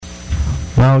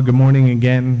Well, good morning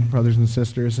again, brothers and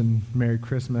sisters, and Merry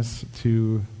Christmas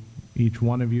to each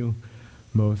one of you,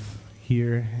 both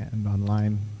here and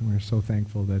online. We're so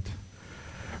thankful that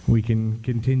we can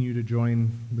continue to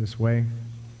join this way.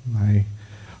 I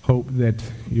hope that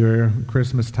your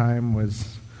Christmas time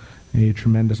was a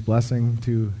tremendous blessing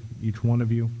to each one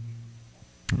of you.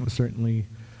 Certainly,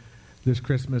 this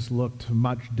Christmas looked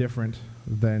much different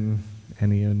than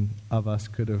any of us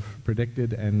could have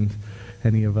predicted and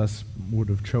any of us would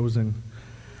have chosen.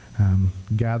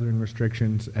 Gathering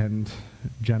restrictions and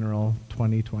general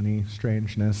 2020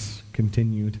 strangeness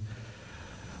continued.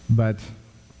 But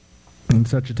in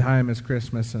such a time as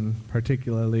Christmas, and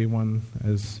particularly one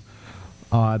as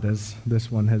odd as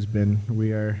this one has been,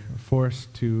 we are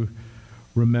forced to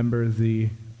remember the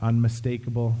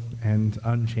unmistakable and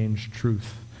unchanged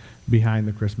truth behind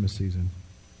the Christmas season.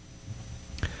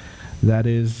 That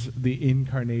is the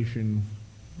incarnation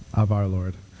of our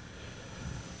Lord.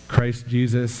 Christ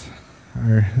Jesus,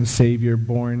 our Savior,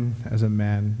 born as a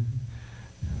man,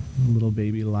 a little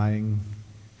baby lying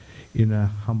in a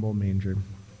humble manger.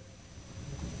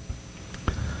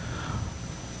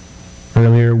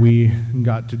 Earlier we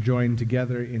got to join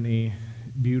together in a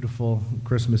beautiful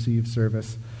Christmas Eve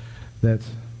service that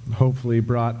hopefully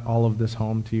brought all of this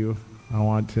home to you. I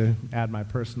want to add my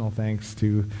personal thanks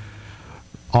to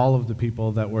all of the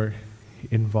people that were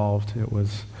involved. It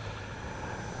was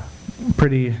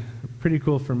pretty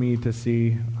cool for me to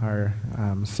see our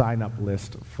sign-up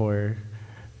list for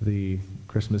the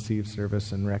Christmas Eve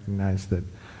service and recognize that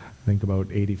I think about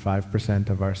 85%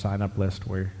 of our sign-up list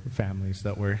were families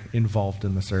that were involved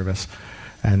in the service.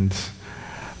 And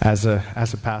as a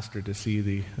pastor, to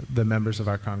see the members of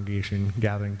our congregation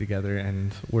gathering together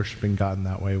and worshiping God in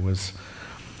that way was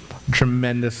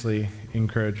tremendously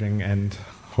encouraging, and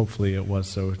hopefully it was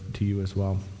so to you as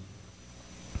well.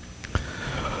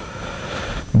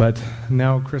 But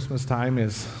now Christmas time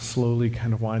is slowly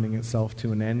kind of winding itself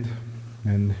to an end,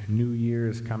 and New Year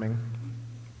is coming.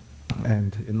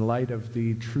 And in light of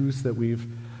the truths that we've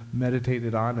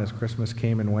meditated on as Christmas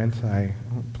came and went, I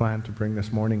plan to bring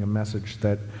this morning a message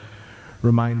that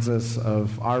reminds us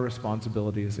of our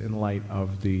responsibilities in light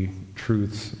of the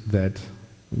truths that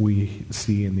we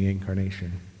see in the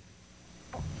Incarnation.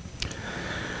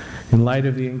 In light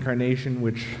of the Incarnation,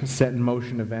 which set in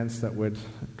motion events that would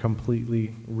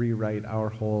completely rewrite our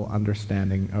whole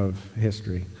understanding of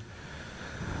history,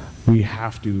 we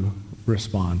have to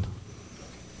respond.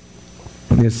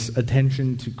 This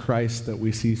attention to Christ that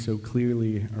we see so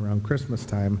clearly around Christmas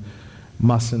time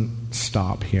mustn't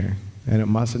stop here, and it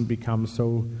mustn't become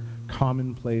so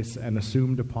commonplace and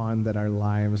assumed upon that our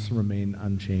lives remain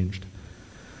unchanged.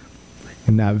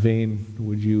 In that vein,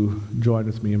 would you join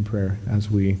with me in prayer as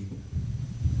we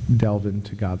delve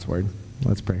into God's Word?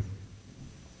 Let's pray.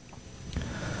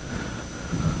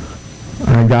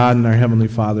 Our God and our Heavenly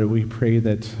Father, we pray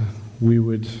that we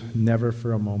would never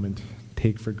for a moment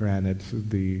take for granted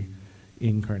the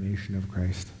incarnation of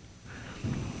Christ.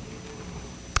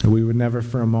 We would never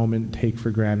for a moment take for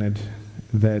granted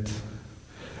that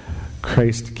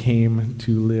Christ came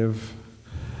to live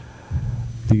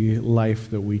the life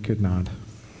that we could not,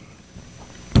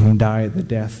 and die the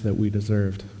death that we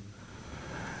deserved,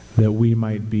 that we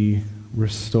might be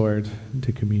restored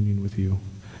to communion with you,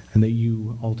 and that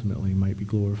you ultimately might be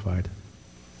glorified.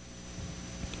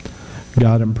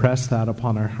 God, impress that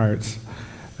upon our hearts,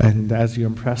 and as you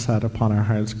impress that upon our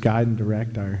hearts, guide and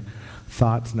direct our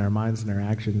thoughts and our minds and our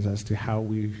actions as to how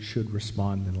we should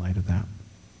respond in light of that.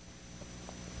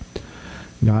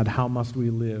 God, how must we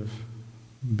live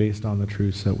based on the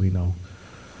truths that we know?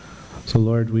 So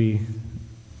Lord, we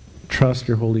trust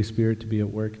your Holy Spirit to be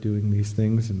at work doing these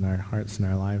things in our hearts and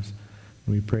our lives.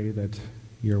 And we pray that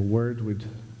your word would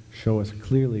show us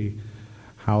clearly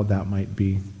how that might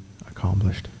be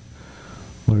accomplished.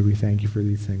 Lord, we thank you for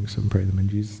these things and pray them in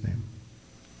Jesus' name.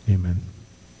 Amen.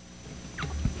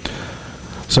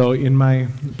 So in my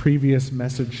previous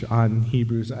message on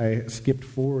Hebrews, I skipped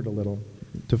forward a little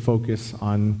to focus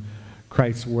on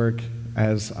Christ's work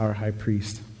as our high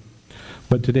priest.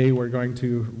 But today we're going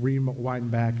to rewind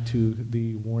back to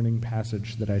the warning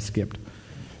passage that I skipped.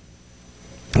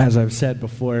 As I've said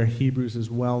before, Hebrews is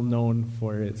well known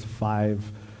for its 5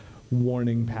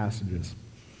 warning passages.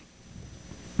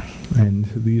 And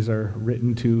these are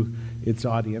written to its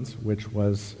audience, which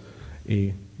was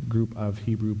a group of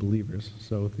Hebrew believers.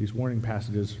 So these warning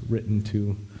passages written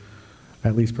to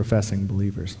at least professing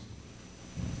believers.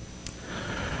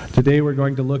 Today we're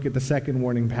going to look at the second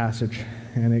warning passage,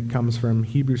 and it comes from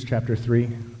Hebrews chapter 3,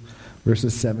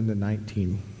 verses 7 to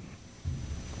 19.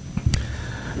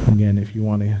 Again, if you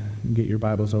want to get your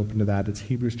Bibles open to that. It's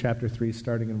Hebrews chapter 3,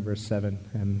 starting in verse 7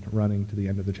 and running to the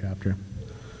end of the chapter.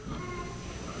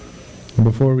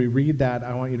 Before we read that,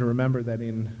 I want you to remember that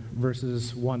in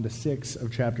verses 1 to 6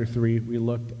 of chapter 3, we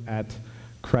looked at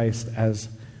Christ as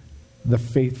the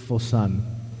faithful Son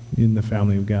in the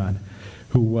family of God,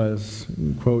 who was,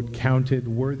 quote, counted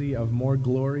worthy of more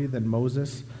glory than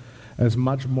Moses, as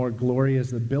much more glory as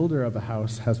the builder of a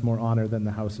house has more honor than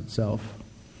the house itself.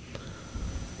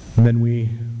 And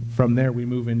then from there we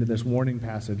move into this warning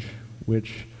passage,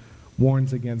 which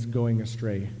warns against going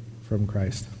astray from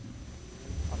Christ.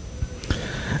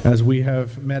 As we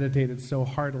have meditated so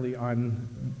heartily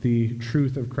on the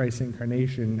truth of Christ's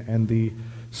incarnation and the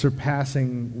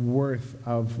surpassing worth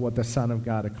of what the Son of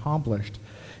God accomplished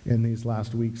in these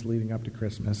last weeks leading up to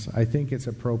Christmas, I think it's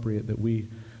appropriate that we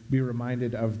be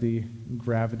reminded of the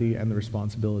gravity and the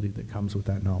responsibility that comes with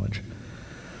that knowledge.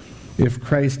 If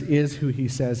Christ is who he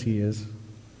says he is,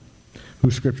 who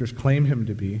Scriptures claim him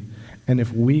to be, and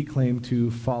if we claim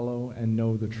to follow and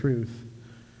know the truth,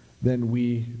 then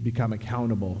we become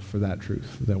accountable for that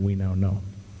truth that we now know.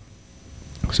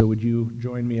 So would you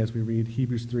join me as we read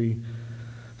Hebrews 3,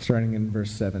 starting in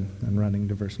verse 7 and running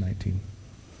to verse 19.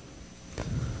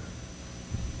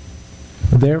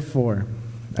 Therefore,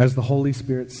 as the Holy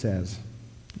Spirit says,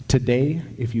 today,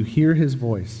 if you hear his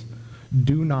voice,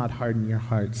 do not harden your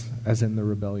hearts as in the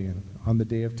rebellion on the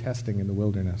day of testing in the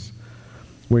wilderness,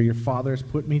 where your fathers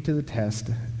put me to the test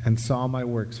and saw my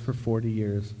works for 40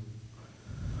 years.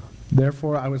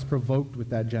 Therefore I was provoked with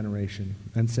that generation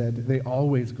and said, they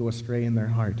always go astray in their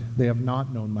heart. They have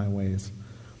not known my ways.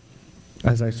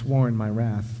 As I swore in my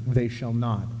wrath, they shall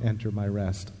not enter my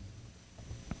rest.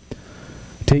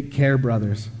 Take care,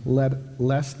 brothers,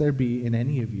 lest there be in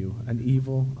any of you an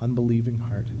evil, unbelieving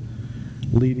heart,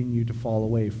 leading you to fall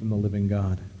away from the living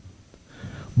God.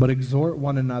 But exhort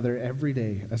one another every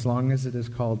day, as long as it is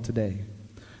called today,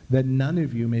 that none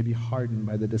of you may be hardened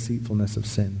by the deceitfulness of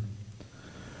sin.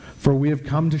 For we have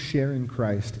come to share in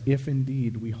Christ, if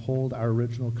indeed we hold our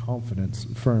original confidence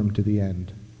firm to the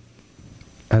end.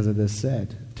 As it is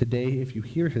said, today if you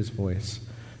hear his voice,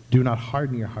 do not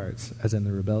harden your hearts as in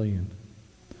the rebellion.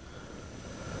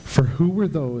 For who were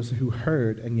those who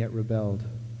heard and yet rebelled?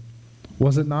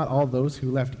 Was it not all those who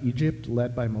left Egypt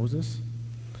led by Moses?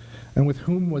 And with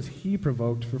whom was he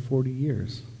provoked for 40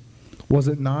 years? Was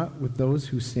it not with those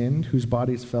who sinned, whose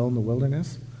bodies fell in the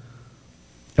wilderness?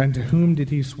 And to whom did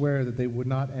he swear that they would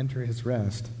not enter his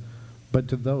rest, but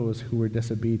to those who were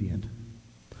disobedient?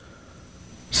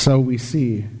 So we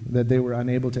see that they were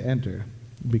unable to enter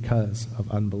because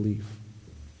of unbelief.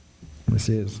 This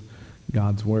is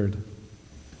God's word.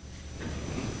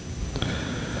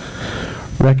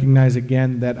 Recognize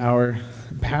again that our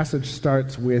passage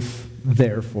starts with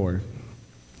therefore.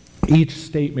 Each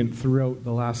statement throughout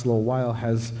the last little while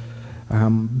has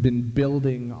been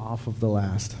building off of the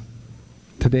last.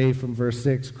 Today from verse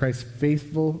 6, Christ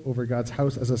faithful over God's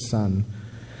house as a son,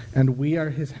 and we are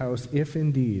his house if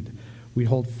indeed we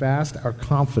hold fast our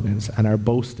confidence and our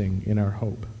boasting in our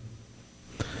hope.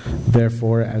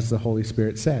 Therefore, as the Holy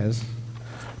Spirit says,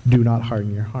 do not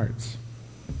harden your hearts.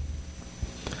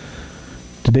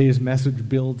 Today's message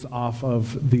builds off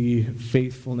of the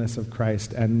faithfulness of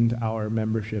Christ and our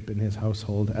membership in his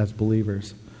household as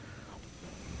believers.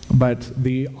 But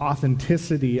the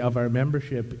authenticity of our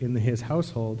membership in his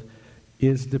household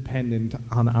is dependent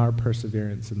on our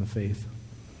perseverance in the faith.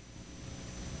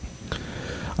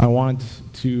 I want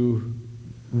to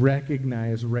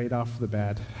recognize right off the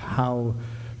bat how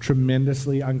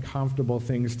tremendously uncomfortable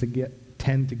things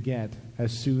tend to get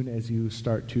as soon as you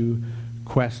start to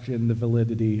question the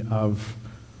validity of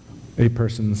a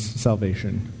person's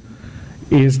salvation.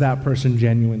 Is that person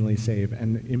genuinely saved?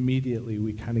 And immediately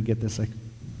we kind of get this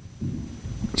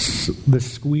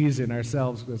this squeeze in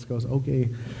ourselves that goes, okay,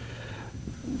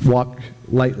 walk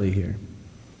lightly here.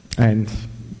 And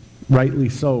rightly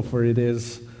so, for it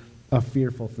is a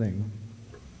fearful thing.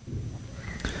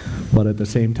 But at the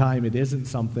same time, it isn't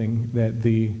something that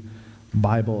the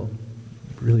Bible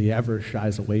really ever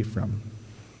shies away from.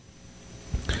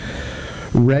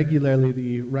 Regularly,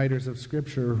 the writers of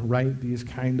Scripture write these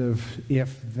kind of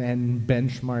if-then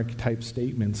benchmark type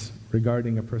statements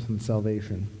regarding a person's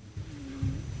salvation.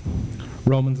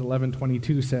 Romans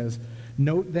 11:22 says,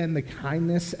 note then the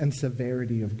kindness and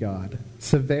severity of God.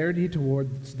 Severity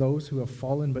towards those who have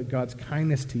fallen, but God's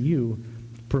kindness to you,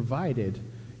 provided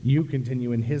you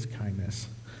continue in his kindness.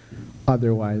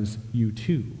 Otherwise, you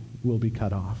too will be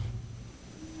cut off.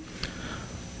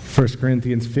 1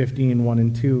 Corinthians 15:1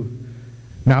 and 2.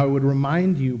 Now I would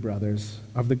remind you, brothers,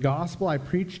 of the gospel I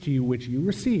preached to you, which you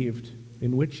received,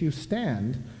 in which you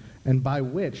stand, and by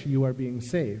which you are being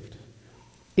saved,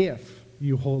 if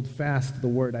you hold fast the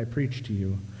word I preached to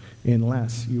you,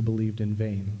 unless you believed in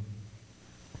vain.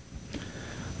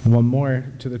 One more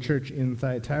to the church in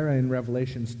Thyatira in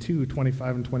Revelations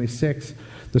 2:25 and 26.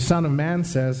 The Son of Man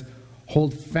says,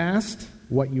 hold fast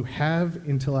what you have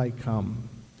until I come.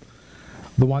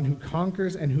 The one who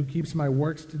conquers and who keeps my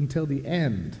works until the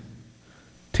end,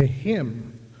 to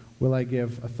him will I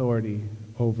give authority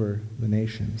over the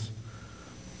nations.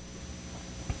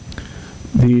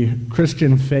 The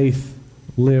Christian faith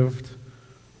lived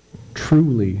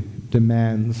truly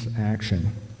demands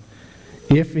action.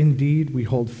 If indeed we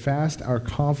hold fast our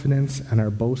confidence and our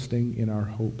boasting in our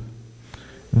hope,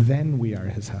 then we are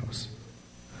his house.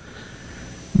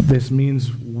 This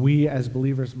means we as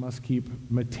believers must keep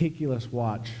meticulous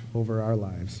watch over our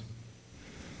lives.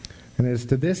 And it is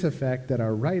to this effect that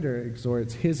our writer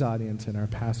exhorts his audience in our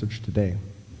passage today.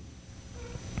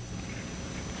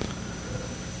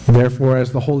 Therefore,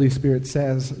 as the Holy Spirit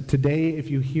says, today if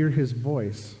you hear his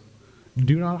voice,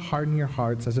 do not harden your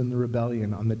hearts as in the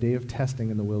rebellion on the day of testing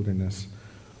in the wilderness,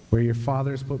 where your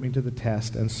fathers put me to the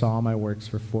test and saw my works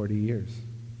for 40 years.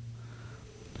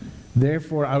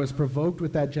 Therefore I was provoked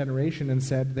with that generation and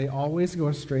said, they always go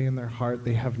astray in their heart,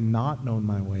 they have not known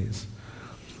my ways.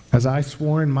 As I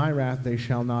swore in my wrath, they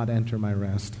shall not enter my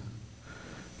rest.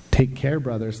 Take care,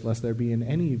 brothers, lest there be in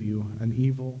any of you an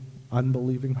evil,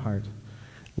 unbelieving heart,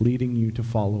 leading you to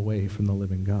fall away from the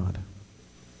living God.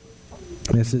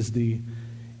 This is the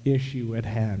issue at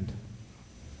hand.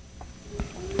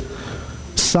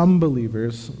 Some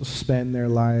believers spend their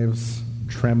lives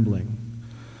trembling,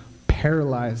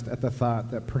 paralyzed at the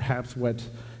thought that perhaps what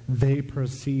they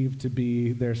perceive to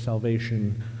be their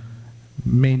salvation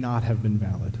may not have been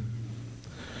valid.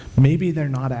 Maybe they're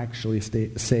not actually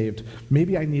saved.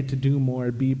 Maybe I need to do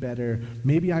more, be better.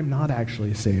 Maybe I'm not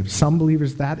actually saved. Some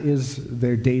believers, that is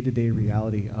their day-to-day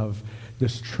reality of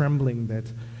this trembling that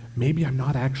maybe I'm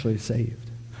not actually saved.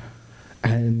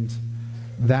 And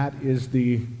that is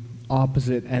the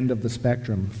opposite end of the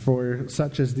spectrum. For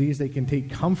such as these, they can take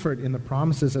comfort in the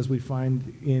promises as we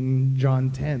find in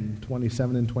John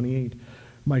 10:27 and 28.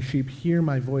 My sheep hear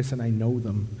my voice and I know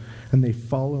them, and they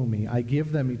follow me. I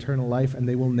give them eternal life and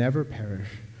they will never perish,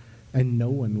 and no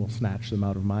one will snatch them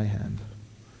out of my hand.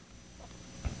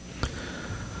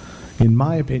 In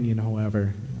my opinion,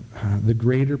 however, the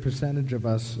greater percentage of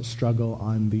us struggle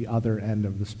on the other end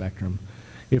of the spectrum.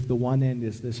 If the one end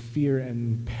is this fear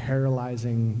and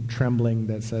paralyzing trembling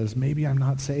that says, maybe I'm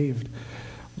not saved,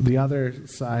 the other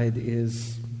side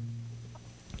is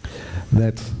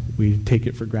that we take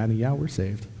it for granted, yeah, we're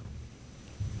saved.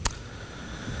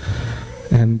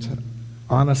 And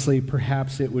honestly,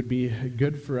 perhaps it would be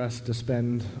good for us to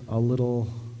spend a little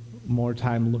more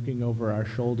time looking over our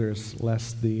shoulders,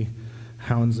 lest the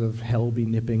hounds of hell be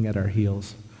nipping at our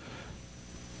heels.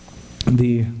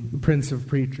 The Prince of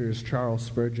Preachers, Charles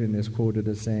Spurgeon, is quoted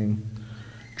as saying,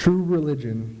 "True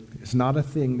religion is not a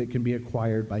thing that can be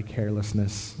acquired by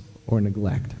carelessness or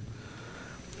neglect.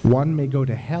 One may go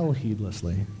to hell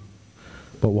heedlessly,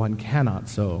 but one cannot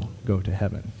so go to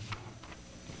heaven."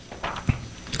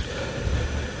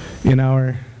 In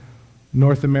our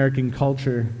North American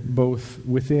culture, both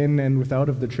within and without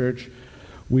of the church,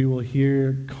 we will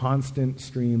hear constant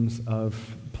streams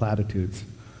of platitudes.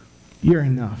 You're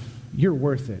enough. You're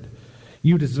worth it.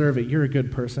 You deserve it. You're a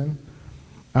good person.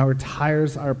 Our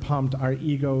tires are pumped. Our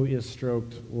ego is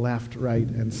stroked left, right,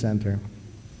 and center.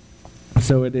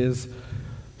 So it is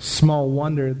small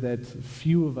wonder that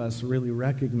few of us really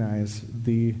recognize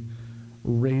the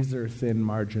razor-thin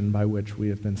margin by which we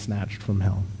have been snatched from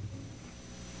hell.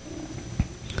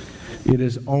 It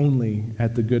is only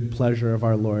at the good pleasure of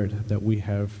our Lord that we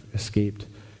have escaped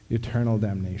eternal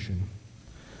damnation.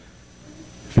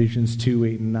 Ephesians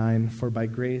 2:8 and 9, "For by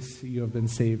grace you have been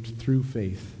saved through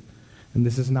faith, and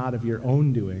this is not of your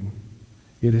own doing.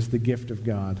 It is the gift of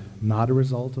God, not a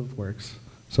result of works,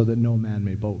 so that no man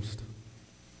may boast."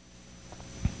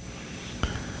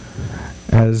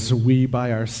 As we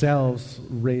by ourselves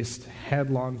raced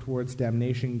headlong towards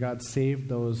damnation, God saved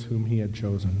those whom he had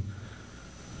chosen.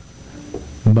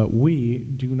 But we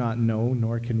do not know,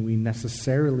 nor can we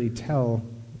necessarily tell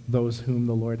those whom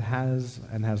the Lord has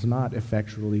and has not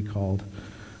effectually called,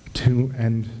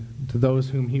 and to those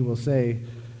whom he will say,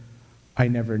 "I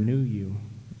never knew you.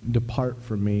 Depart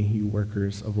from me, you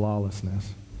workers of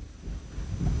lawlessness."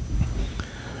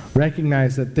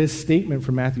 Recognize that this statement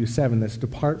from Matthew 7, this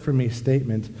 "depart from me"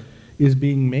 statement, is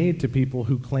being made to people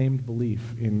who claimed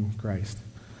belief in Christ.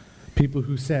 People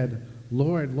who said,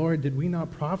 "Lord, Lord, did we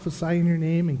not prophesy in your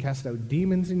name and cast out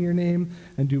demons in your name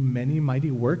and do many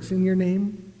mighty works in your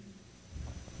name?"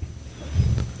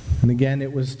 And again,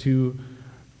 it was to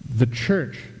the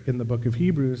church in the book of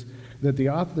Hebrews that the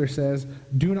author says,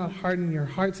 "Do not harden your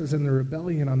hearts as in the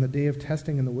rebellion on the day of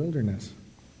testing in the wilderness."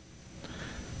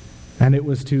 And it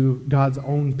was to God's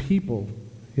own people,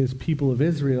 his people of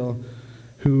Israel,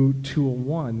 who to a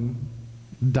one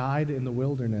died in the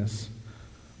wilderness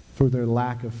for their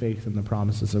lack of faith in the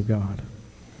promises of God.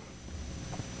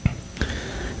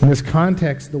 In this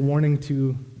context, the warning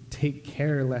to take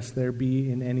care lest there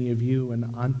be in any of you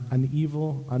an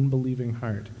evil, unbelieving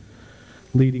heart,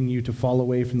 leading you to fall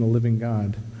away from the living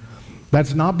God.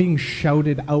 That's not being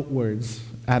shouted outwards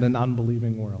at an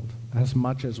unbelieving world, as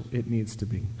much as it needs to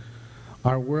be.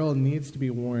 Our world needs to be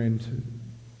warned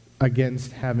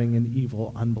against having an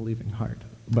evil, unbelieving heart.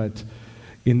 But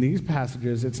in these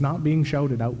passages, it's not being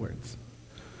shouted outwards.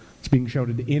 It's being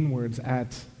shouted inwards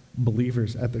at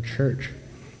believers at the church,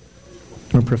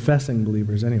 or professing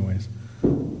believers anyways.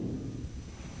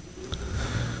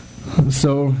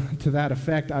 So, to that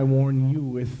effect, I warn you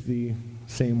with the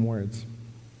same words.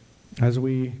 As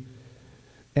we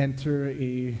enter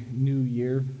a new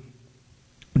year,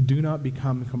 do not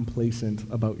become complacent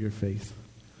about your faith,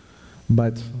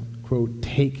 but, quote,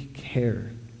 take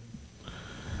care.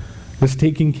 This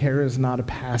taking care is not a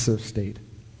passive state.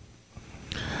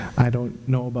 I don't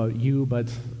know about you,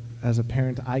 but as a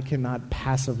parent, I cannot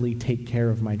passively take care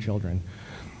of my children.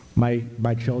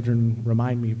 My children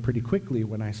remind me pretty quickly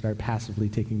when I start passively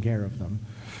taking care of them.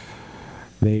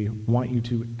 They want you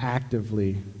to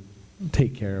actively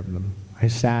take care of them. I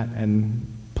sat and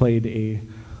played a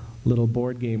little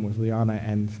board game with Liana,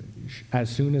 and as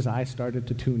soon as I started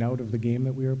to tune out of the game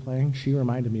that we were playing, she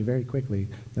reminded me very quickly,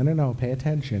 no, pay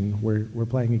attention, we're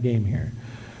playing a game here.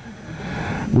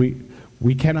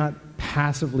 We cannot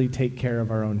passively take care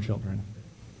of our own children,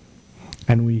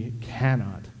 and we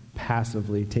cannot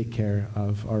passively take care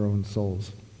of our own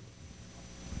souls.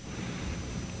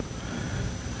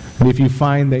 And if you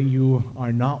find that you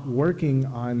are not working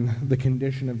on the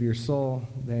condition of your soul,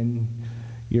 then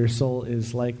your soul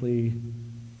is likely,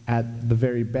 at the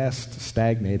very best,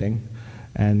 stagnating,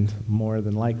 and more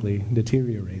than likely,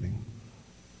 deteriorating.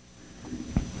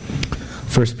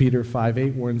 1 Peter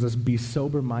 5:8 warns us, "Be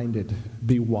sober-minded,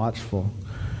 be watchful.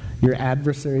 Your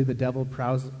adversary, the devil,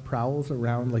 prowls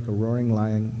around like a roaring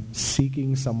lion,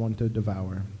 seeking someone to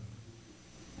devour."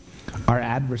 Our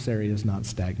adversary is not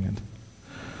stagnant.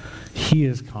 He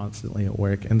is constantly at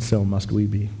work, and so must we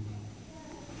be.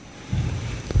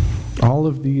 All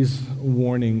of these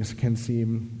warnings can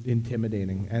seem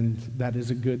intimidating, and that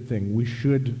is a good thing. We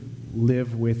should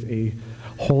live with a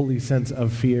holy sense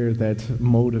of fear that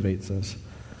motivates us.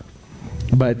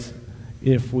 But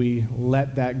if we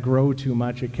let that grow too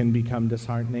much, it can become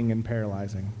disheartening and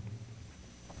paralyzing.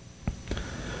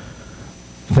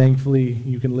 Thankfully,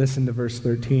 you can listen to verse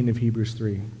 13 of Hebrews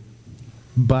 3.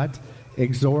 "But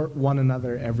exhort one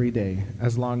another every day,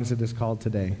 as long as it is called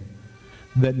today,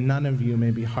 that none of you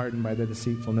may be hardened by the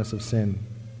deceitfulness of sin."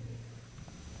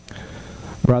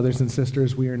 Brothers and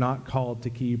sisters, we are not called to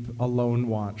keep a lone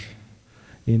watch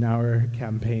in our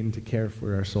campaign to care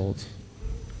for our souls.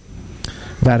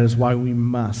 That is why we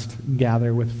must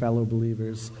gather with fellow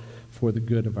believers for the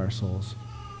good of our souls.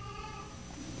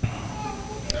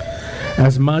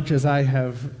 As much as I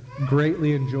have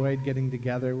greatly enjoyed getting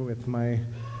together with my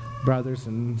brothers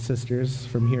and sisters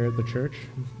from here at the church,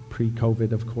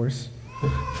 pre-COVID of course,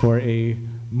 for a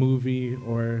movie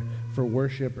or for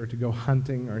worship or to go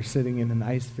hunting or sitting in an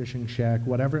ice fishing shack,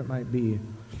 whatever it might be,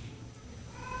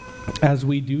 as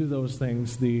we do those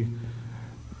things, the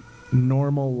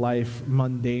normal life,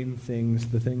 mundane things,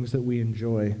 the things that we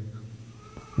enjoy,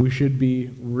 we should be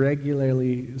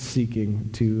regularly seeking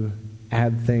to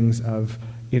add things of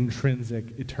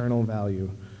intrinsic, eternal value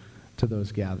to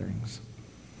those gatherings.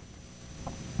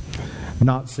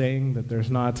 Not saying that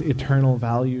there's not eternal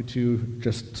value to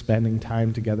just spending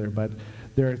time together, but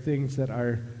there are things that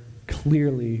are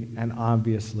clearly and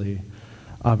obviously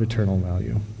of eternal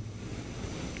value.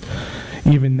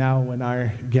 Even now, when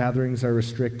our gatherings are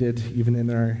restricted, even in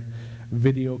our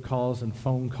video calls and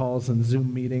phone calls and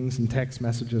Zoom meetings and text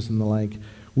messages and the like,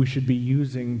 we should be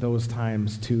using those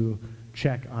times to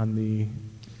check on the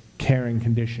caring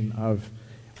condition of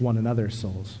one another's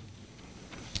souls.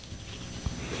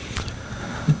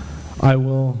 I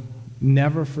will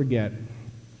never forget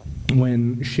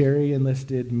when Sherry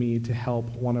enlisted me to help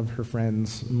one of her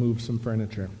friends move some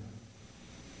furniture.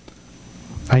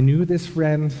 I knew this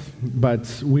friend,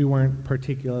 but we weren't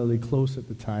particularly close at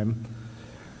the time.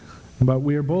 But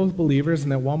we were both believers,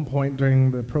 and at one point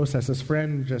during the process, this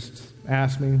friend just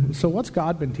asked me, "So what's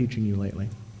God been teaching you lately?"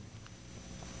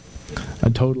 A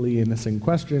totally innocent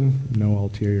question, no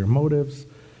ulterior motives.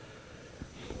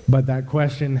 But that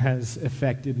question has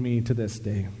affected me to this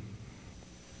day.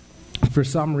 For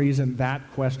some reason, that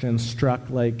question struck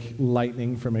like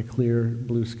lightning from a clear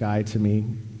blue sky to me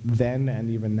then and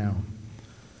even now.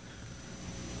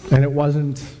 And it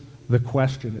wasn't the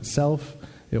question itself.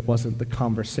 It wasn't the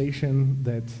conversation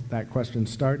that question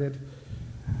started.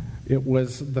 It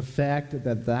was the fact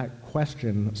that that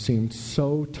question seemed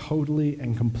so totally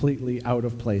and completely out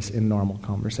of place in normal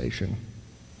conversation.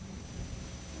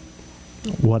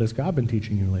 What has God been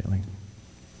teaching you lately?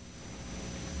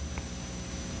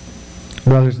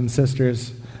 Brothers and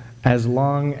sisters, as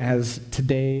long as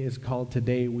today is called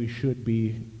today, we should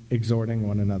be exhorting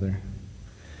one another,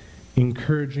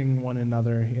 encouraging one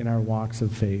another in our walks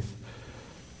of faith.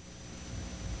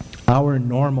 Our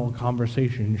normal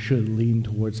conversation should lean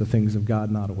towards the things of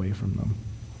God, not away from them.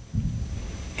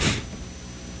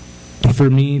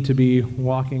 For me to be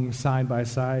walking side by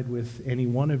side with any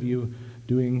one of you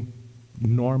doing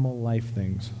normal life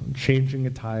things, changing a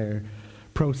tire,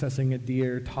 processing a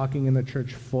deer, talking in the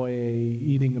church foyer,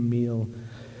 eating a meal.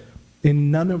 In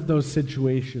none of those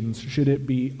situations should it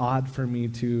be odd for me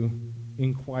to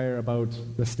inquire about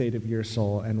the state of your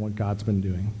soul and what God's been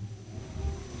doing.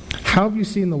 How have you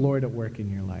seen the Lord at work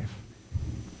in your life?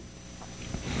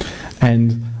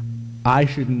 And I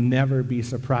should never be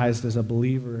surprised as a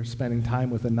believer spending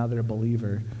time with another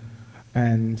believer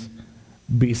and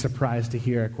be surprised to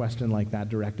hear a question like that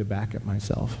directed back at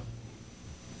myself.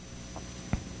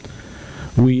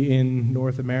 We in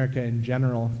North America in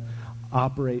general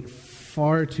operate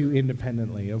far too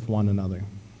independently of one another.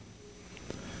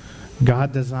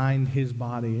 God designed his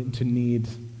body to need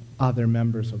other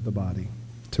members of the body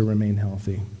to remain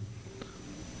healthy.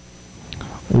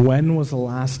 When was the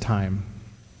last time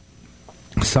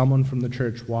someone from the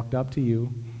church walked up to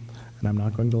you, and I'm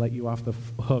not going to let you off the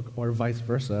hook, or vice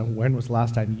versa, when was the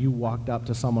last time you walked up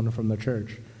to someone from the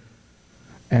church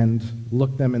and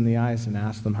looked them in the eyes and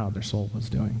asked them how their soul was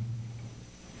doing?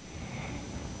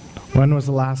 When was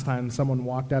the last time someone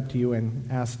walked up to you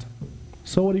and asked,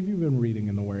 so what have you been reading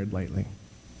in the Word lately?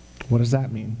 What does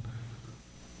that mean?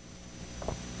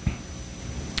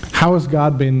 How has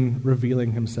God been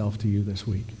revealing himself to you this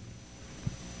week?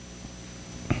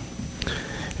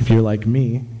 If you're like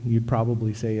me, you'd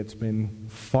probably say it's been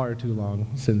far too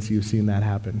long since you've seen that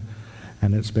happen,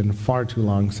 and it's been far too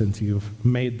long since you've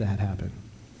made that happen.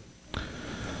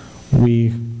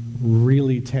 We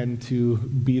really tend to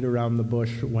beat around the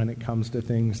bush when it comes to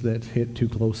things that hit too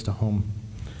close to home.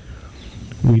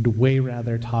 We'd way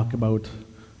rather talk about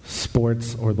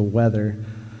sports or the weather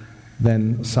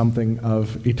than something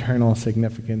of eternal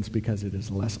significance because it is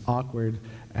less awkward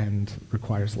and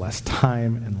requires less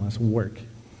time and less work.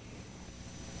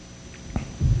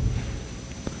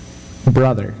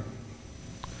 Brother,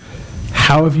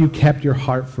 how have you kept your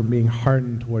heart from being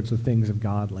hardened towards the things of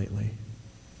God lately?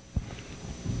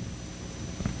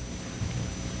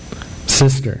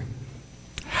 Sister,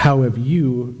 how have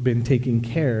you been taking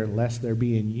care lest there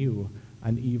be in you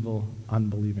an evil,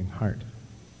 unbelieving heart?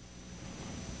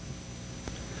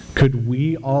 Could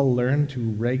we all learn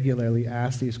to regularly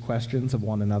ask these questions of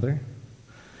one another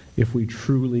if we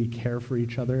truly care for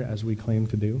each other as we claim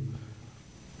to do?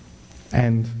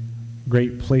 And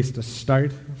great place to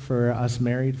start for us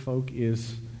married folk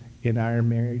is in our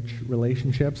marriage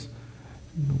relationships.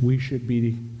 We should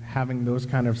be having those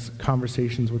kind of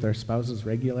conversations with our spouses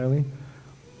regularly,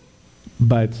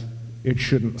 but it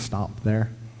shouldn't stop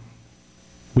there.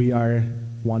 We are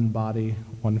one body,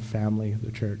 one family,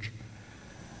 the church,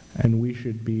 and we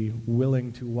should be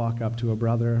willing to walk up to a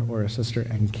brother or a sister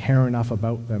and care enough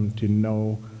about them to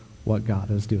know what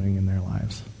God is doing in their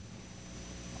lives.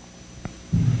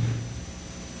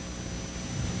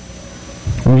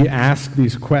 We ask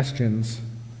these questions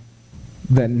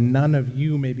that none of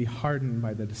you may be hardened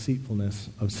by the deceitfulness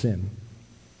of sin.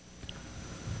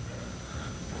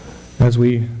 As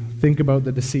we think about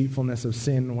the deceitfulness of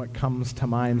sin, what comes to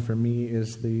mind for me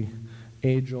is the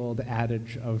age-old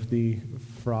adage of the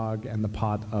frog and the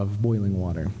pot of boiling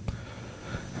water.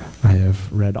 I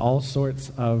have read all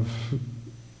sorts of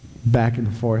back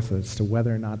and forth as to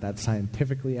whether or not that's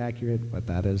scientifically accurate, but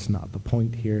that is not the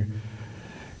point here.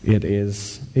 It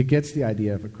gets the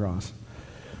idea across.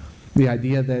 The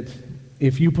idea that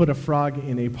if you put a frog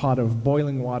in a pot of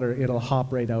boiling water, it'll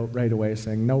hop right out right away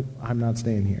saying, nope, I'm not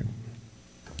staying here.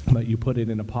 But you put it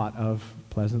in a pot of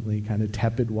pleasantly kind of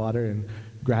tepid water and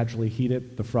gradually heat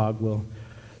it, the frog will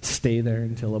stay there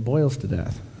until it boils to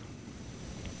death.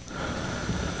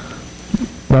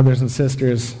 Brothers and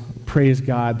sisters, praise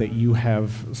God that you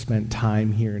have spent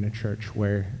time here in a church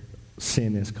where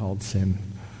sin is called sin,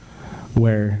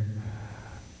 where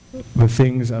The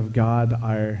things of God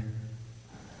are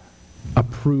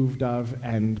approved of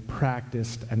and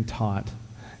practiced and taught,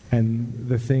 and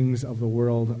the things of the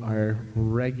world are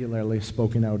regularly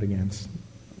spoken out against.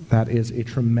 That is a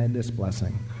tremendous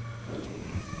blessing.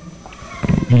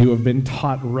 You have been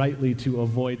taught rightly to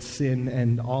avoid sin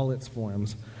and all its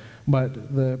forms,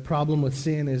 but the problem with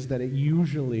sin is that it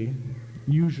usually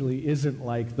isn't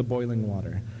like the boiling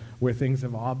water, where things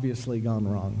have obviously gone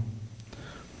wrong.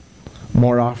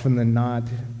 More often than not,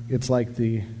 it's like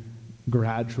the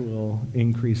gradual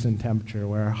increase in temperature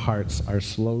where our hearts are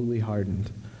slowly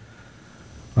hardened.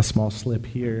 A small slip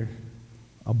here,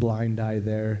 a blind eye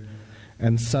there,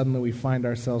 and suddenly we find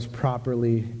ourselves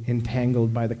properly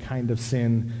entangled by the kind of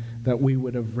sin that we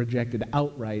would have rejected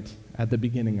outright at the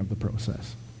beginning of the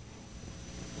process.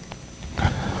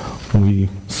 We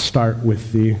start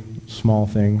with the small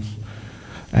things,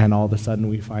 and all of a sudden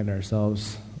we find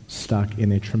ourselves stuck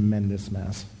in a tremendous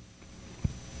mess.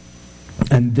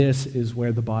 And this is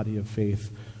where the body of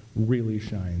faith really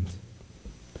shines.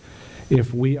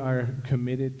 If we are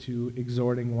committed to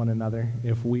exhorting one another,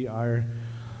 if we are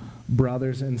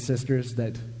brothers and sisters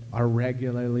that are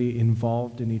regularly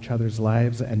involved in each other's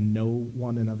lives and know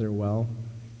one another well,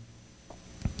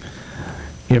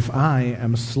 if I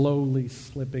am slowly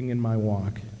slipping in my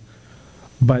walk,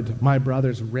 but my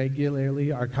brothers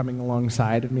regularly are coming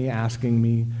alongside of me, asking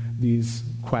me these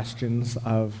questions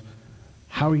of,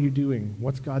 how are you doing?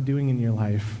 What's God doing in your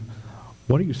life?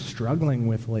 What are you struggling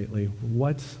with lately?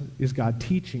 What is God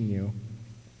teaching you?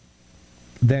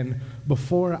 Then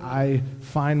before I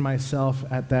find myself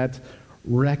at that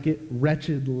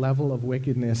wretched level of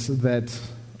wickedness that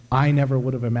I never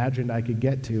would have imagined I could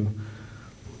get to,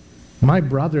 my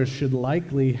brothers should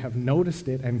likely have noticed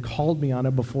it and called me on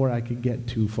it before I could get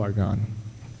too far gone.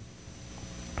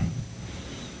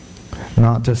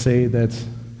 Not to say that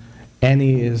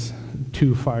any is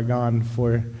too far gone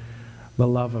for the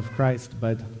love of Christ,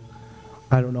 but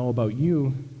I don't know about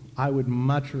you, I would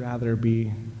much rather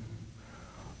be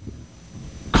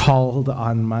called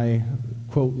on my,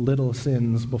 quote, little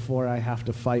sins before I have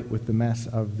to fight with the mess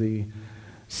of the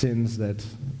sins that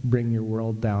bring your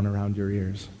world down around your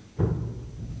ears.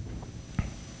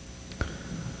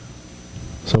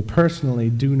 So personally,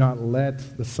 do not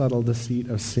let the subtle deceit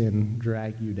of sin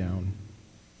drag you down.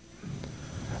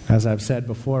 As I've said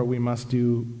before, we must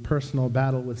do personal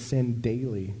battle with sin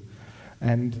daily.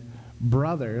 And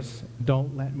brothers,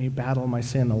 don't let me battle my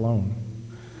sin alone.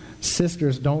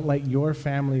 Sisters, don't let your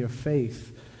family of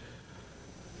faith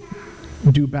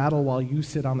do battle while you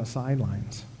sit on the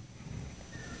sidelines.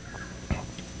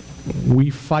 We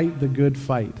fight the good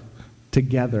fight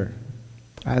together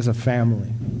as a family.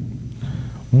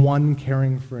 One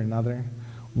caring for another,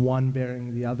 one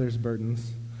bearing the other's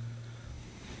burdens,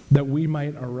 that we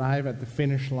might arrive at the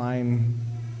finish line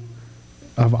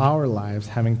of our lives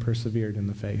having persevered in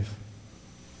the faith.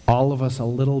 All of us a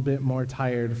little bit more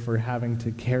tired for having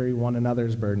to carry one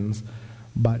another's burdens,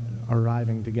 but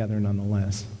arriving together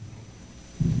nonetheless.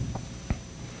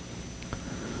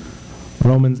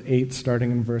 Romans 8,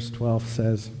 starting in verse 12,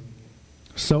 says,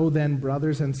 "So then,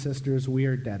 brothers and sisters, we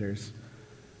are debtors,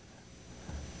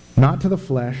 not to the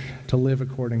flesh, to live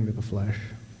according to the flesh.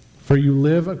 For you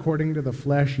live according to the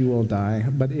flesh, you will die.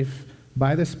 But if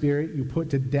by the Spirit you put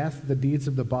to death the deeds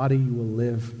of the body, you will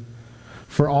live.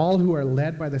 For all who are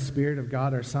led by the Spirit of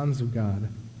God are sons of God.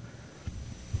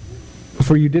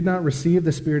 For you did not receive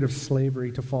the spirit of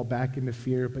slavery to fall back into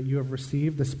fear, but you have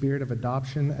received the spirit of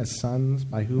adoption as sons,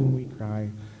 by whom we cry,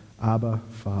 Abba,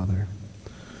 Father.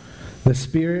 The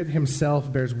Spirit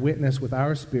himself bears witness with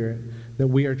our spirit that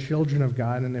we are children of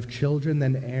God, and if children,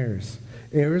 then heirs,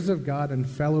 heirs of God and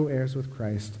fellow heirs with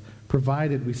Christ,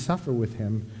 provided we suffer with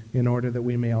him, in order that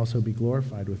we may also be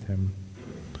glorified with him.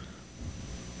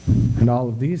 And all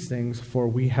of these things, for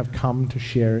we have come to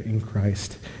share in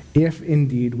Christ, if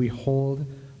indeed we hold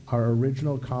our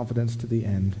original confidence to the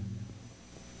end."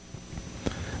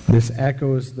 This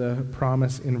echoes the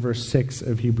promise in verse 6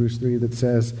 of Hebrews 3 that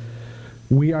says,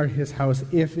 "We are his house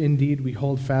if indeed we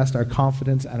hold fast our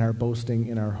confidence and our boasting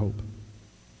in our hope."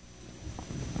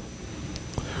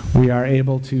 We are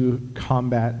able to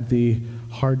combat the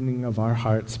hardening of our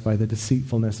hearts by the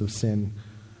deceitfulness of sin,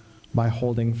 by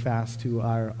holding fast to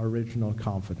our original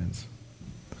confidence.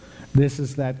 This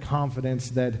is that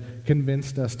confidence that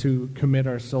convinced us to commit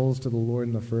our souls to the Lord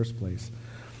in the first place.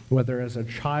 Whether as a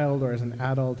child or as an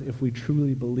adult, if we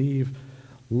truly believe,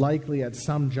 likely at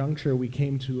some juncture we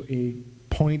came to a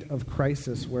point of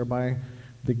crisis whereby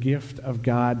the gift of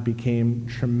God became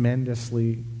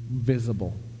tremendously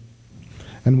visible,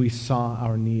 and we saw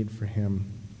our need for him.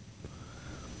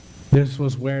 This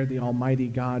was where the Almighty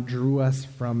God drew us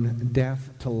from death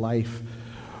to life,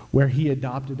 where he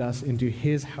adopted us into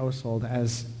his household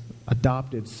as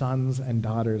adopted sons and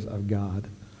daughters of God.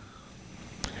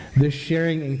 This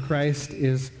sharing in Christ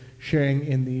is sharing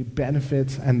in the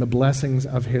benefits and the blessings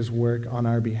of his work on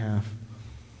our behalf,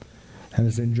 and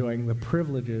is enjoying the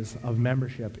privileges of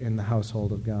membership in the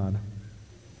household of God.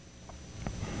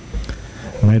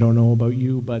 And I don't know about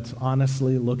you, but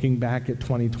honestly, looking back at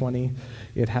 2020,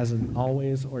 it hasn't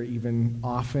always or even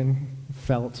often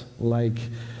felt like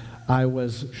I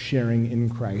was sharing in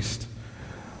Christ.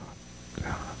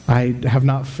 I have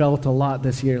not felt a lot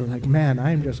this year like, man,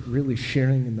 I'm just really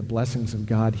sharing in the blessings of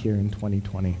God here in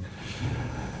 2020.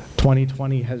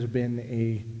 2020 has been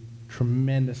a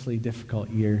tremendously difficult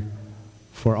year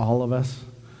for all of us,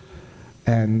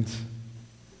 and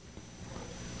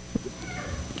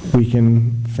we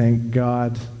can thank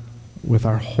God with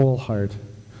our whole heart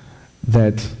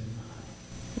that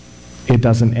it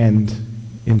doesn't end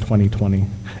in 2020.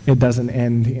 It doesn't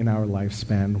end in our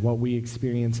lifespan. What we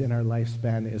experience in our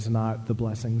lifespan is not the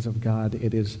blessings of God.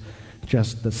 It is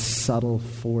just the subtle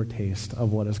foretaste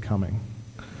of what is coming.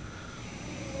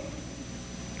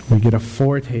 We get a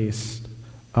foretaste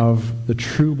of the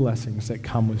true blessings that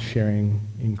come with sharing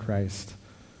in Christ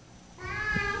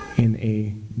in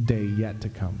a day yet to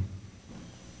come.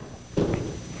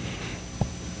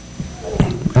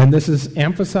 And this is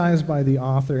emphasized by the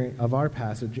author of our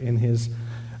passage in his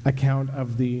account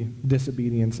of the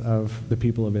disobedience of the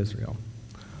people of Israel.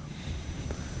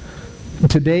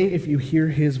 Today, if you hear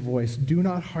his voice, do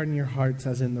not harden your hearts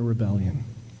as in the rebellion,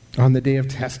 on the day of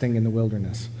testing in the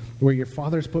wilderness, where your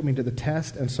fathers put me to the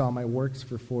test and saw my works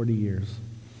for 40 years.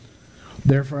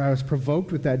 Therefore I was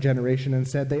provoked with that generation and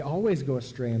said, they always go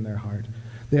astray in their heart.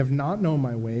 They have not known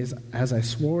my ways. As I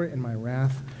swore in my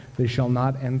wrath, they shall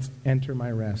not enter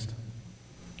my rest.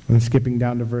 And skipping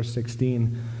down to verse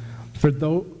 16,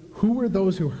 who were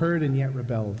those who heard and yet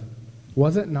rebelled?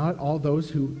 Was it not all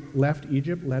those who left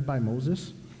Egypt led by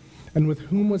Moses? And with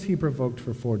whom was he provoked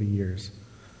for 40 years?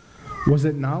 Was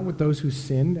it not with those who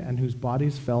sinned and whose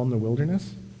bodies fell in the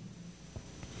wilderness?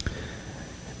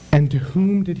 And to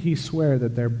whom did he swear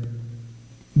that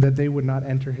they would not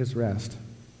enter his rest?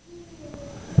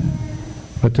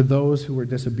 But to those who were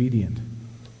disobedient.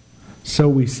 So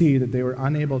we see that they were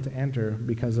unable to enter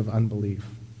because of unbelief.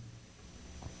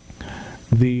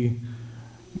 The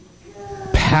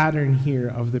pattern here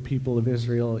of the people of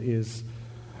Israel is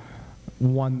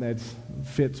one that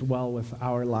fits well with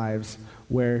our lives,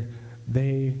 where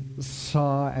they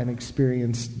saw and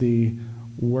experienced the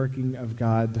working of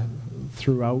God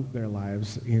throughout their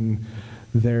lives in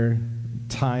their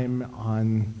time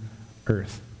on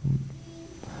earth.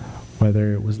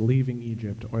 Whether it was leaving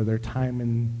Egypt or their time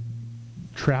in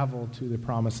travel to the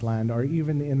promised land, or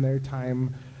even in their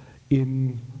time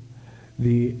in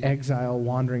the exile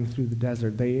wandering through the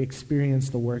desert, they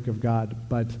experienced the work of God,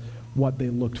 but what they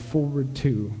looked forward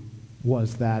to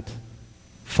was that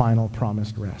final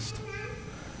promised rest.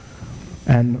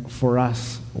 And for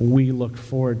us, we look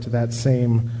forward to that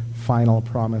same final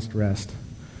promised rest.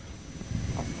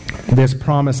 This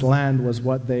promised land was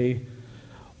what they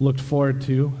looked forward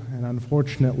to, and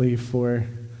unfortunately for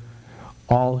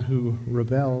all who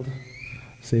rebelled,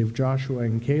 save Joshua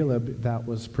and Caleb, that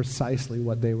was precisely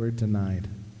what they were denied.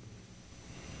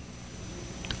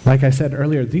 Like I said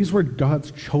earlier, these were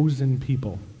God's chosen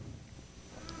people.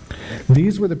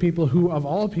 These were the people who, of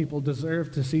all people,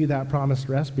 deserved to see that promised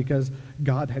rest because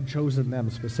God had chosen them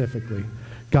specifically.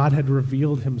 God had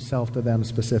revealed himself to them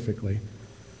specifically.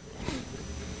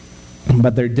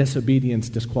 But their disobedience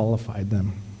disqualified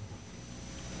them.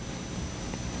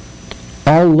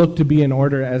 All looked to be in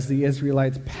order as the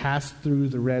Israelites passed through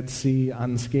the Red Sea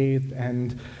unscathed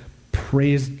and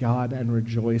praised God and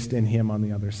rejoiced in him on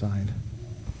the other side.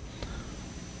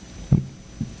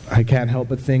 I can't help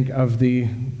but think of the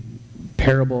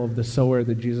parable of the sower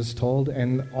that Jesus told,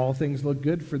 and all things look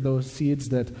good for those seeds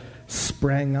that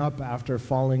sprang up after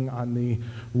falling on the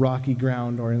rocky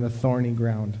ground or in the thorny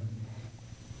ground.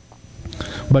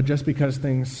 But just because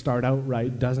things start out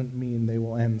right doesn't mean they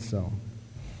will end so.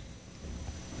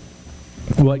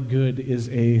 What good is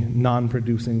a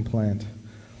non-producing plant?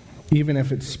 Even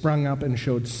if it sprung up and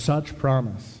showed such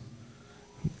promise,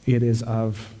 it is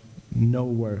of no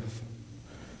worth.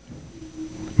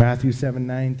 Matthew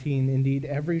 7:19, indeed,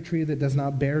 every tree that does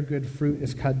not bear good fruit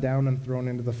is cut down and thrown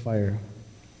into the fire.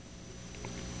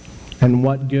 And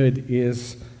what good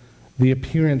is the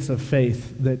appearance of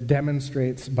faith that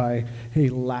demonstrates by a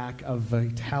lack of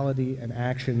vitality and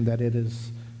action that it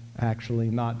is actually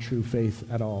not true faith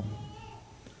at all?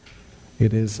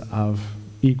 It is of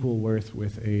equal worth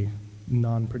with a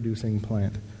non-producing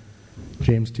plant.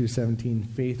 James 2:17,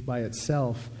 faith by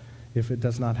itself, if it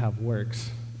does not have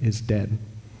works, is dead.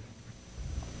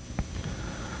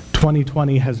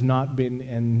 2020 has not been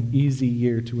an easy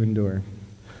year to endure,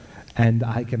 and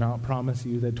I cannot promise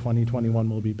you that 2021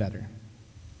 will be better.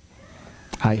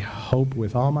 I hope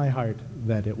with all my heart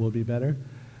that it will be better,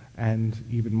 and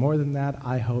even more than that,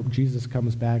 I hope Jesus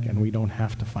comes back and we don't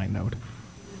have to find out.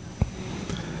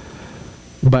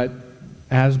 But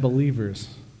as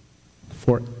believers,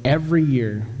 for every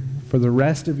year, for the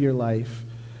rest of your life,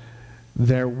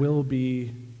 there will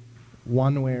be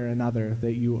one way or another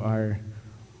that you are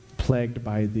plagued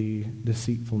by the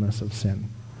deceitfulness of sin.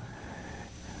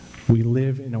 We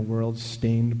live in a world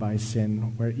stained by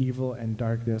sin, where evil and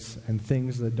darkness and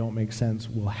things that don't make sense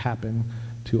will happen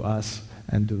to us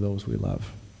and to those we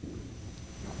love.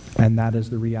 And that is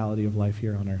the reality of life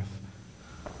here on earth.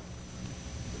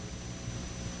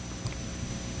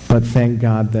 But thank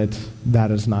God that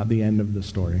that is not the end of the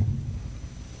story.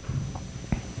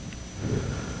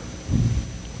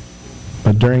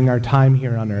 But during our time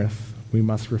here on earth, we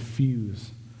must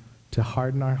refuse to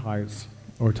harden our hearts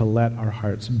or to let our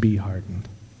hearts be hardened.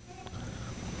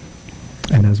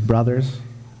 And as brothers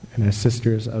and as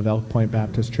sisters of Elk Point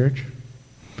Baptist Church,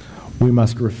 we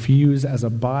must refuse as a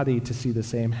body to see the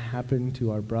same happen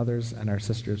to our brothers and our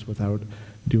sisters without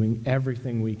doing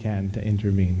everything we can to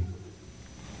intervene.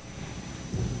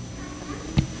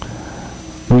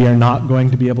 We are not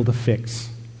going to be able to fix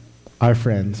our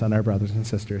friends and our brothers and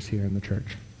sisters here in the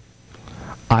church.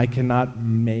 I cannot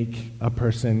make a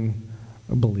person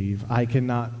believe. I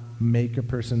cannot make a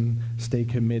person stay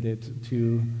committed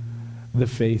to the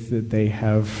faith that they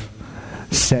have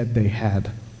said they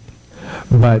had.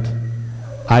 But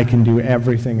I can do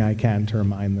everything I can to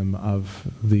remind them of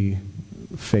the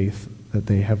faith that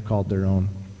they have called their own.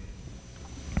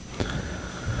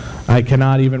 I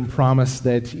cannot even promise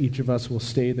that each of us will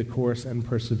stay the course and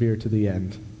persevere to the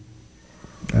end,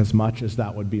 as much as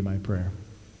that would be my prayer.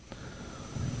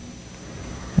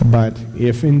 But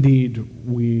if indeed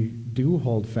we do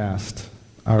hold fast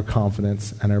our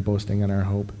confidence and our boasting and our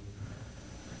hope,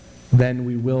 then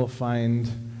we will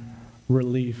find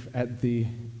relief at the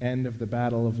end of the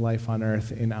battle of life on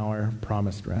earth in our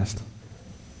promised rest.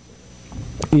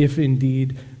 If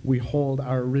indeed we hold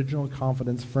our original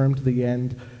confidence firm to the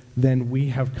end, then we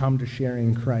have come to share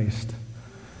in Christ.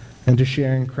 And to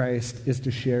share in Christ is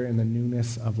to share in the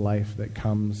newness of life that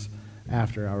comes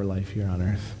after our life here on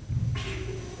earth.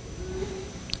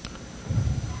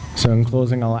 So in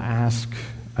closing, I'll ask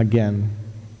again,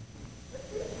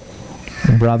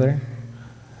 brother,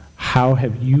 how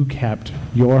have you kept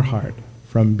your heart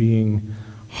from being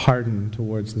hardened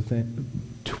towards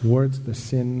the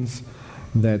sins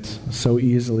that so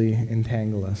easily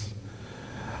entangle us?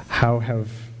 How have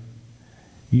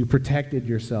you protected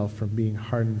yourself from being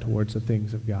hardened towards the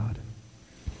things of God?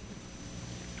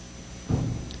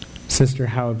 Sister,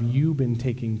 how have you been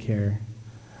taking care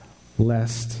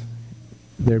lest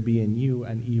there be in you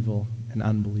an evil and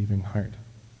unbelieving heart?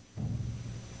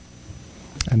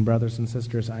 And brothers and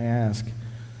sisters, I ask,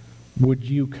 would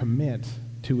you commit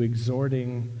to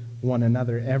exhorting one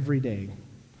another every day,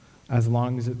 as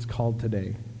long as it's called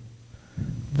today,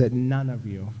 that none of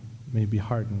you may be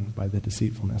hardened by the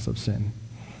deceitfulness of sin?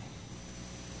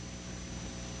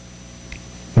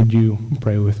 Would you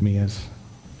pray with me as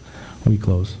we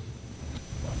close?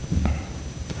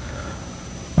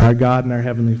 Our God and our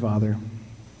Heavenly Father,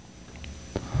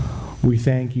 we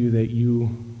thank you that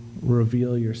you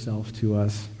reveal yourself to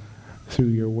us through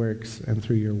your works and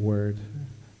through your word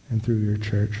and through your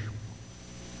church.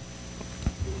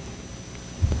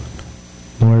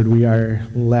 Lord, we are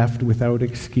left without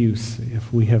excuse.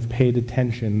 If we have paid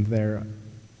attention, there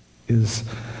is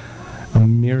a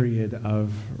myriad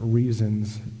of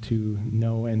reasons to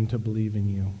know and to believe in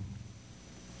you.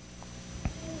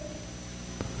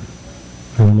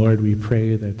 And Lord, we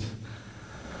pray that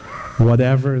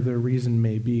whatever the reason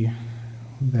may be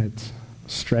that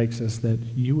strikes us, that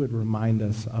you would remind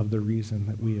us of the reason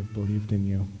that we have believed in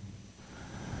you.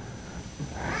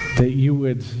 That you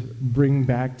would bring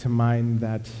back to mind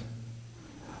that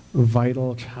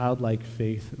vital, childlike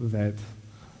faith that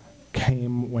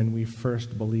came when we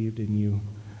first believed in you.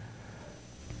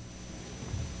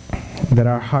 That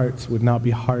our hearts would not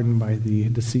be hardened by the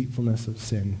deceitfulness of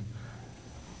sin,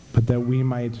 but that we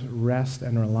might rest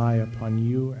and rely upon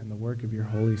you and the work of your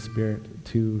Holy Spirit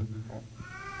to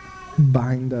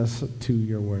bind us to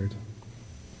your word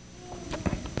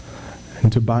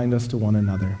and to bind us to one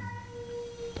another.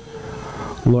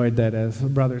 Lord, that as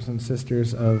brothers and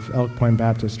sisters of Elk Point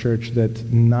Baptist Church, that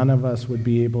none of us would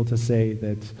be able to say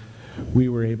that we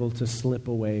were able to slip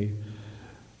away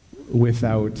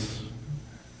without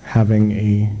having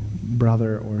a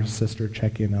brother or sister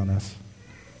check in on us.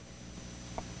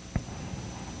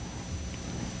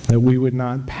 That we would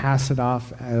not pass it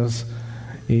off as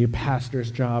a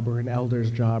pastor's job or an elder's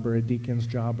job or a deacon's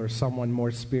job or someone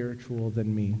more spiritual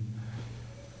than me.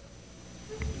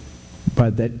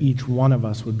 But that each one of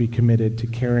us would be committed to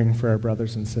caring for our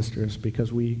brothers and sisters,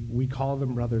 because we call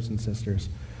them brothers and sisters.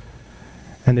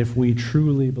 And if we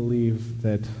truly believe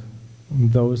that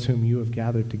those whom you have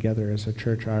gathered together as a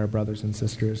church are our brothers and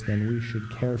sisters, then we should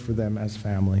care for them as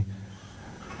family.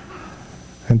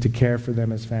 And to care for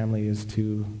them as family is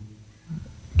to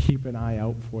keep an eye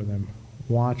out for them,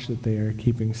 watch that they are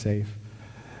keeping safe,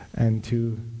 and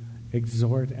to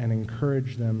exhort and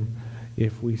encourage them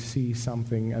if we see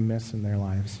something amiss in their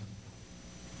lives.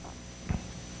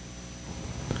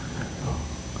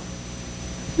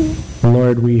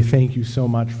 Lord, we thank you so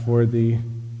much for the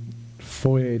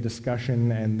foyer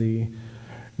discussion and the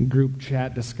group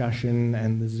chat discussion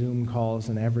and the Zoom calls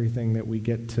and everything that we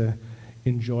get to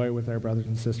enjoy with our brothers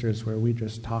and sisters, where we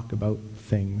just talk about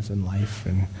things in life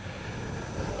and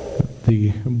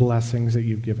the blessings that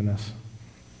you've given us.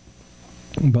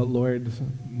 But Lord,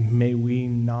 may we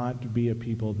not be a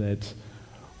people that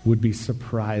would be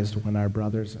surprised when our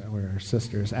brothers or our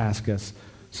sisters ask us,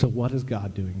 so what is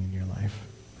God doing in your life?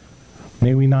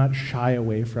 May we not shy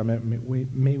away from it.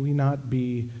 May we not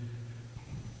be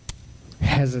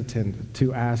hesitant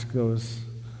to ask those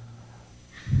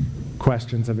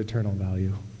questions of eternal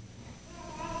value.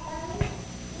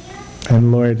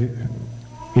 And Lord,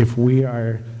 if we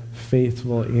are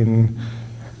faithful in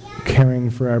caring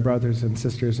for our brothers and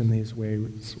sisters in these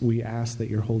ways, we ask that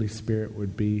your Holy Spirit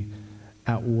would be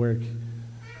at work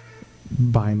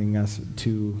binding us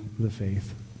to the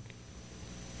faith.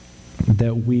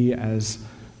 That we as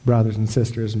brothers and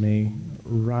sisters may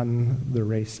run the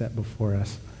race set before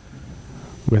us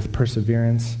with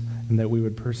perseverance, and that we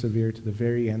would persevere to the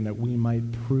very end, that we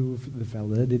might prove the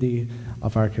validity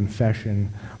of our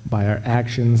confession by our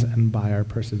actions and by our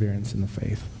perseverance in the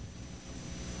faith.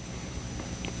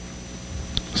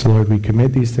 So Lord, we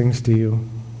commit these things to you.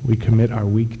 We commit our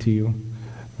week to you.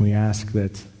 We ask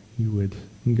that you would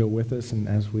go with us, and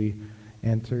as we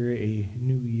enter a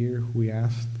new year, we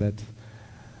ask that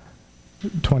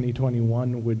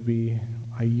 2021 would be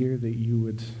a year that you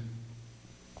would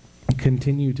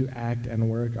continue to act and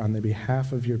work on the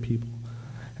behalf of your people,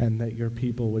 and that your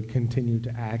people would continue to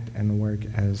act and work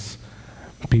as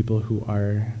people who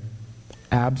are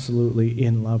absolutely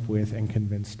in love with and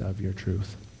convinced of your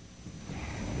truth.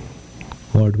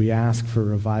 Lord, we ask for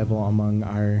revival among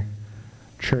our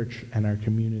church and our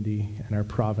community and our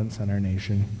province and our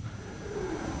nation.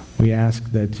 We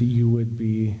ask that you would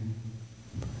be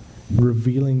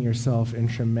revealing yourself in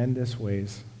tremendous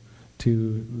ways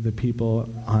to the people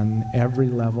on every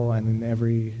level and in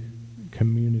every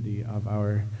community of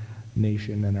our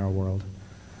nation and our world.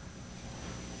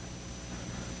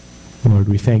 Lord,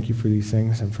 we thank you for these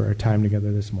things and for our time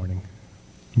together this morning.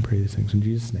 We pray these things in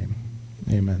Jesus' name.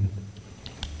 Amen.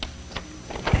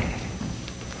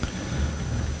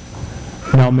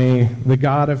 Now may the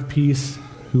God of peace,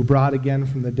 who brought again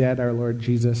from the dead our Lord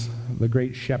Jesus, the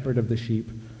great shepherd of the sheep,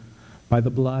 by the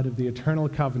blood of the eternal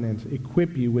covenant,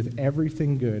 equip you with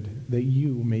everything good, that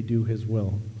you may do his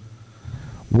will,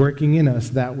 working in us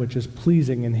that which is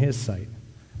pleasing in his sight,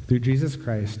 through Jesus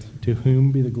Christ, to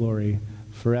whom be the glory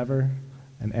forever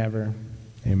and ever.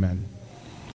 Amen.